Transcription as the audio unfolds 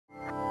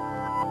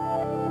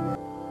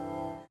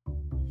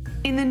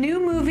In the new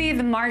movie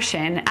The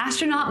Martian,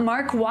 astronaut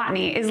Mark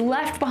Watney is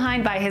left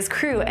behind by his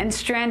crew and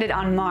stranded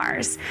on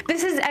Mars.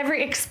 This is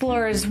every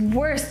explorer's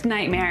worst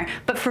nightmare,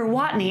 but for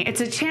Watney,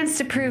 it's a chance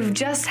to prove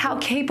just how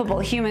capable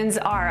humans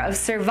are of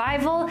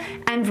survival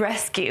and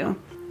rescue.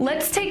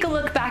 Let's take a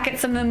look back at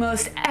some of the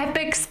most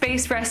epic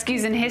space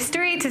rescues in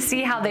history to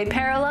see how they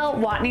parallel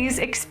Watney's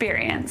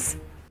experience.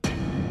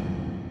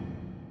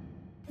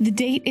 The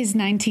date is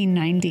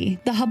 1990.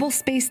 The Hubble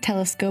Space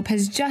Telescope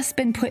has just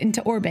been put into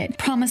orbit,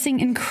 promising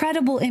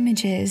incredible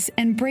images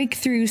and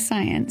breakthrough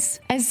science.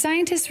 As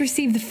scientists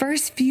receive the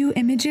first few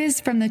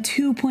images from the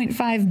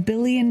 $2.5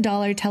 billion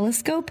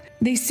telescope,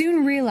 they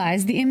soon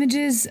realize the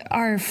images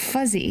are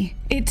fuzzy.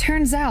 It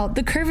turns out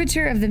the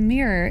curvature of the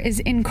mirror is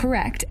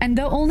incorrect, and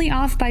though only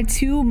off by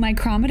 2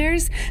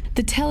 micrometers,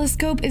 the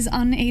telescope is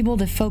unable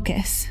to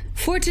focus.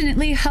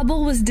 Fortunately,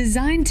 Hubble was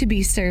designed to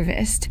be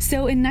serviced,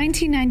 so in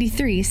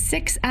 1993,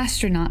 6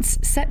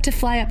 astronauts set to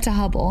fly up to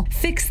Hubble,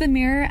 fix the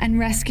mirror, and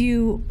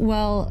rescue,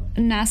 well,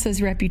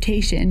 NASA's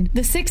reputation.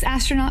 The 6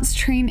 astronauts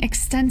train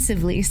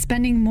extensively,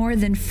 spending more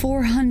than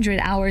 400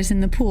 hours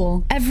in the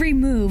pool. Every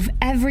move,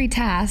 every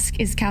task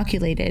is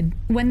calculated.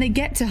 When they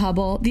get to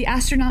Hubble, the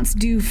astronauts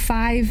do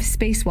 5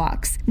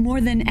 spacewalks,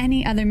 more than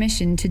any other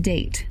mission to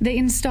date. They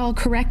install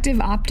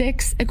corrective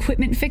optics,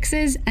 equipment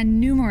fixes, and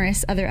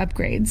numerous other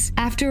upgrades.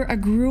 After a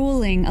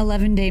grueling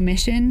 11-day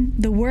mission,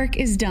 the work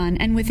is done,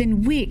 and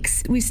within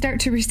weeks, we start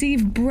to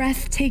receive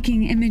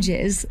breathtaking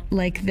images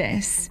like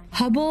this.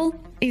 Hubble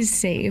is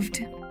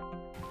saved.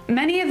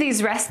 Many of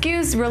these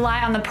rescues rely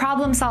on the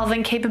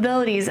problem-solving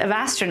capabilities of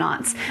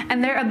astronauts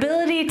and their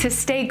ability to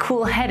stay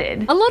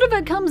cool-headed. A lot of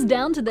it comes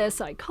down to their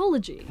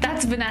psychology.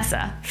 That's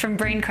Vanessa from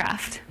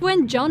BrainCraft.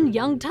 When John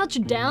Young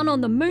touched down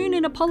on the moon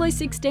in Apollo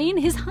 16,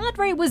 his heart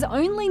rate was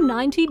only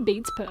 90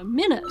 beats per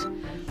minute.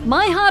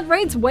 My heart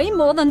rate's way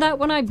more than that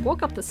when I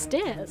walk up the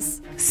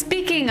stairs.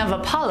 Speaking of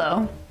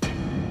Apollo,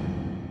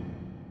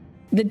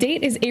 the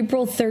date is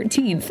April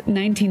 13th,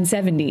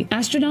 1970.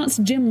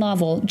 Astronauts Jim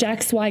Lovell, Jack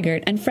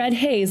Swigert, and Fred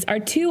Hayes are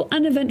 2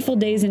 uneventful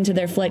days into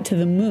their flight to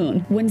the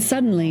moon, when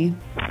suddenly,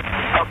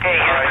 Okay,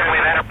 Houston,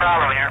 we've had a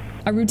problem here.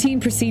 a routine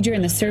procedure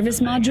in the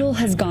service module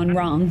has gone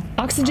wrong.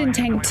 Oxygen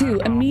tank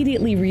 2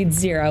 immediately reads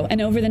 0,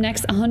 and over the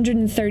next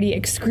 130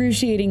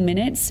 excruciating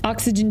minutes,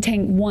 oxygen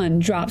tank 1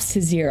 drops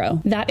to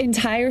 0. That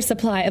entire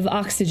supply of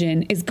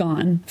oxygen is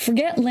gone.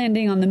 Forget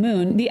landing on the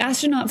moon, the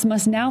astronauts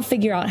must now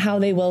figure out how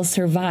they will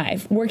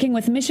survive, working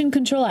with mission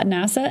control at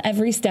NASA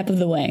every step of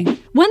the way.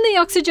 When the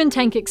oxygen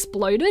tank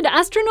exploded,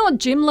 astronaut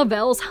Jim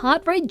Lovell's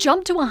heart rate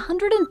jumped to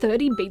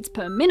 130 beats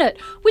per minute,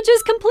 which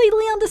is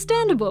completely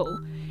understandable.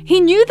 He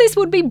knew this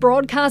would be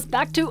broadcast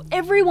back to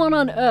everyone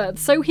on Earth,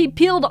 so he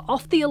peeled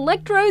off the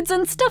electrodes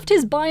and stuffed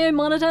his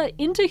biomonitor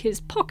into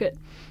his pocket.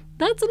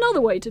 That's another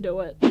way to do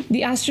it.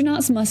 The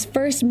astronauts must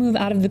first move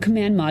out of the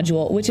command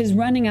module, which is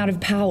running out of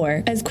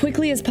power, as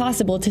quickly as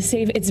possible to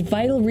save its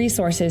vital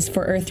resources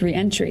for Earth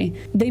re-entry.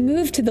 They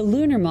move to the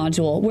lunar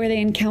module, where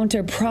they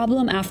encounter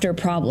problem after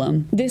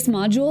problem. This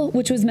module,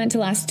 which was meant to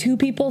last 2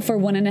 people for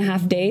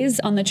 1.5 days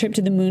on the trip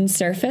to the moon's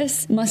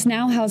surface, must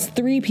now house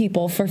 3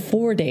 people for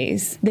 4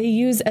 days. They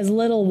use as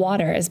little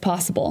water as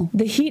possible.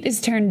 The heat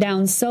is turned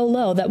down so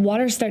low that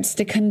water starts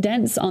to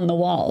condense on the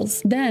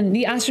walls. Then,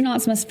 the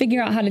astronauts must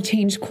figure out how to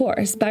change course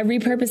by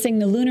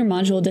repurposing the lunar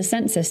module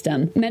descent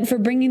system, meant for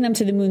bringing them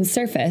to the moon's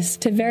surface,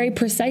 to very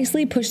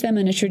precisely push them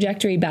in a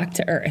trajectory back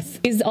to Earth.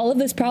 Is all of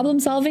this problem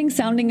solving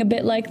sounding a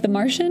bit like The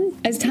Martian?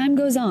 As time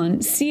goes on,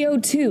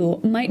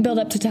 CO2 might build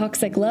up to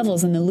toxic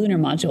levels in the lunar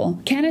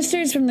module.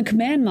 Canisters from the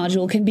command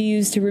module can be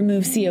used to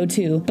remove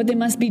CO2, but they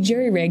must be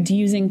jury-rigged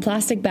using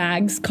plastic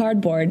bags,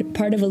 cardboard,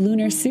 part of a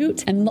lunar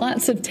suit, and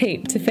lots of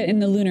tape to fit in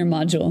the lunar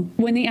module.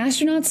 When the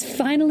astronauts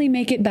finally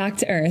make it back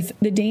to Earth,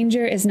 the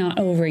danger is not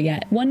over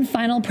yet. One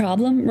final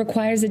problem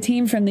requires a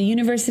team from the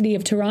University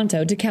of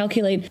Toronto to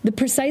calculate the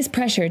precise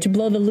pressure to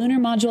blow the lunar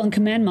module and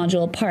command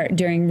module apart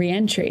during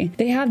re-entry.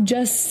 They have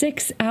just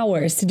 6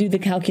 hours to do the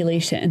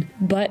calculation,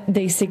 but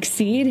they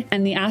succeed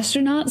and the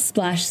astronauts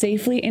splash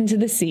safely into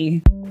the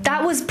sea.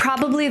 That was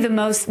probably the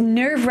most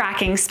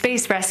nerve-wracking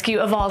space rescue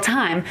of all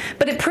time,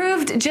 but it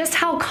proved just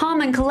how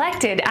calm and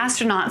collected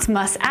astronauts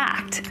must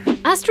act.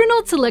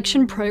 Astronaut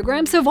selection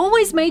programs have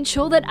always made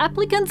sure that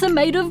applicants are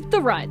made of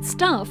the right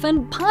stuff,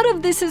 and part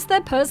of this is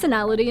their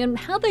personality and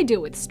how they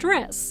deal with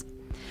stress.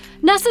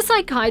 NASA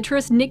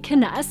psychiatrist Nick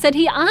Canas said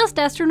he asked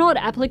astronaut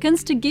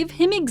applicants to give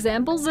him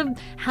examples of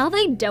how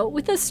they dealt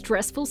with a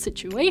stressful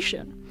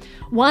situation.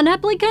 One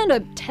applicant,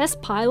 a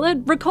test pilot,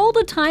 recalled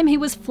a time he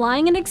was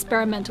flying an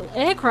experimental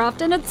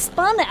aircraft and it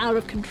spun out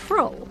of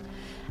control.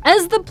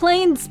 As the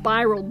plane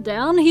spiraled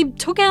down, he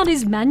took out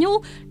his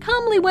manual,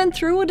 calmly went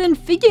through it and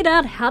figured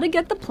out how to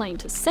get the plane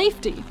to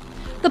safety.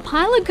 The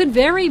pilot could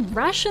very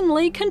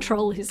rationally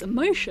control his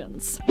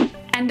emotions.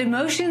 And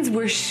emotions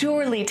were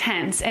surely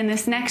tense in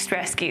this next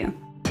rescue.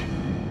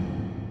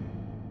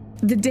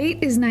 The date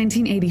is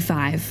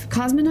 1985.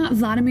 Cosmonaut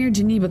Vladimir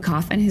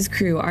Janibekov and his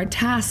crew are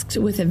tasked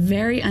with a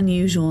very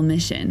unusual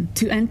mission: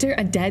 to enter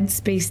a dead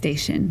space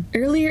station.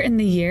 Earlier in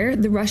the year,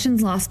 the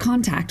Russians lost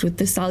contact with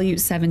the Salyut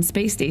 7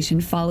 space station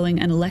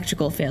following an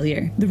electrical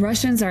failure. The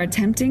Russians are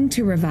attempting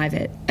to revive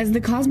it. As the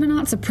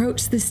cosmonauts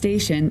approach the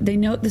station, they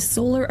note the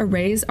solar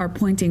arrays are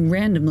pointing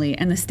randomly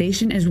and the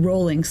station is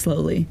rolling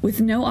slowly.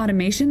 With no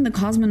automation, the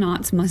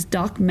cosmonauts must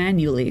dock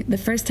manually, the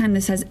first time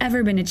this has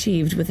ever been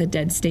achieved with a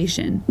dead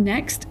station.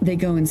 Next, they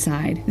go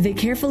inside. They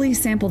carefully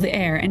sample the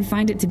air and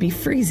find it to be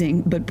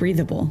freezing but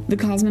breathable. The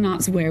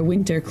cosmonauts wear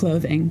winter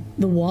clothing.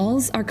 The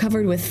walls are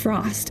covered with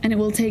frost, and it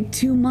will take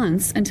 2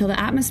 months until the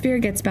atmosphere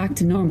gets back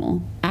to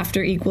normal.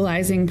 After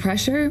equalizing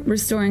pressure,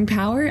 restoring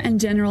power, and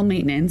general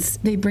maintenance,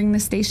 they bring the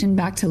station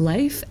back to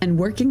life and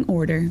working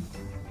order.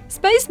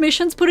 Space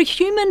missions put a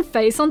human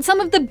face on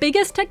some of the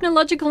biggest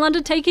technological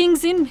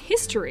undertakings in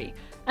history.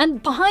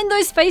 And behind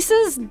those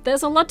faces,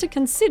 there's a lot to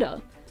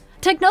consider.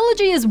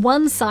 Technology is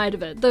one side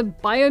of it. The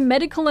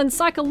biomedical and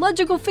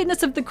psychological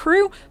fitness of the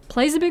crew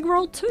plays a big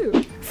role too.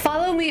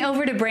 Follow me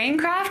over to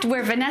BrainCraft,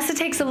 where Vanessa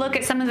takes a look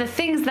at some of the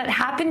things that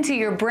happen to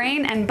your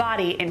brain and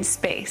body in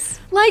space.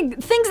 Like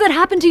things that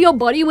happen to your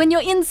body when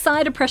you're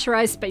inside a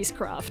pressurized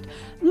spacecraft.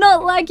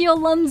 Not like your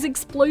lungs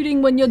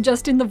exploding when you're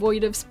just in the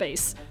void of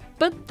space.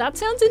 But that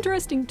sounds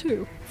interesting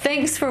too.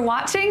 Thanks for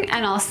watching,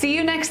 and I'll see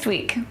you next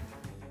week.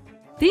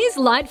 These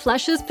light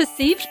flashes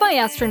perceived by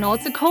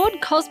astronauts are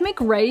called cosmic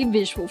ray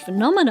visual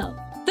phenomena.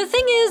 The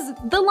thing is,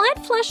 the light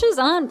flashes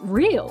aren't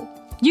real.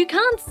 You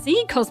can't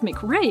see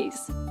cosmic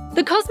rays.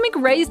 The cosmic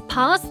rays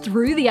pass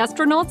through the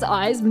astronauts'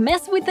 eyes,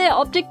 mess with their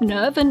optic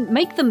nerve, and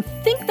make them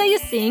think they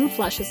are seeing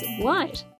flashes of light.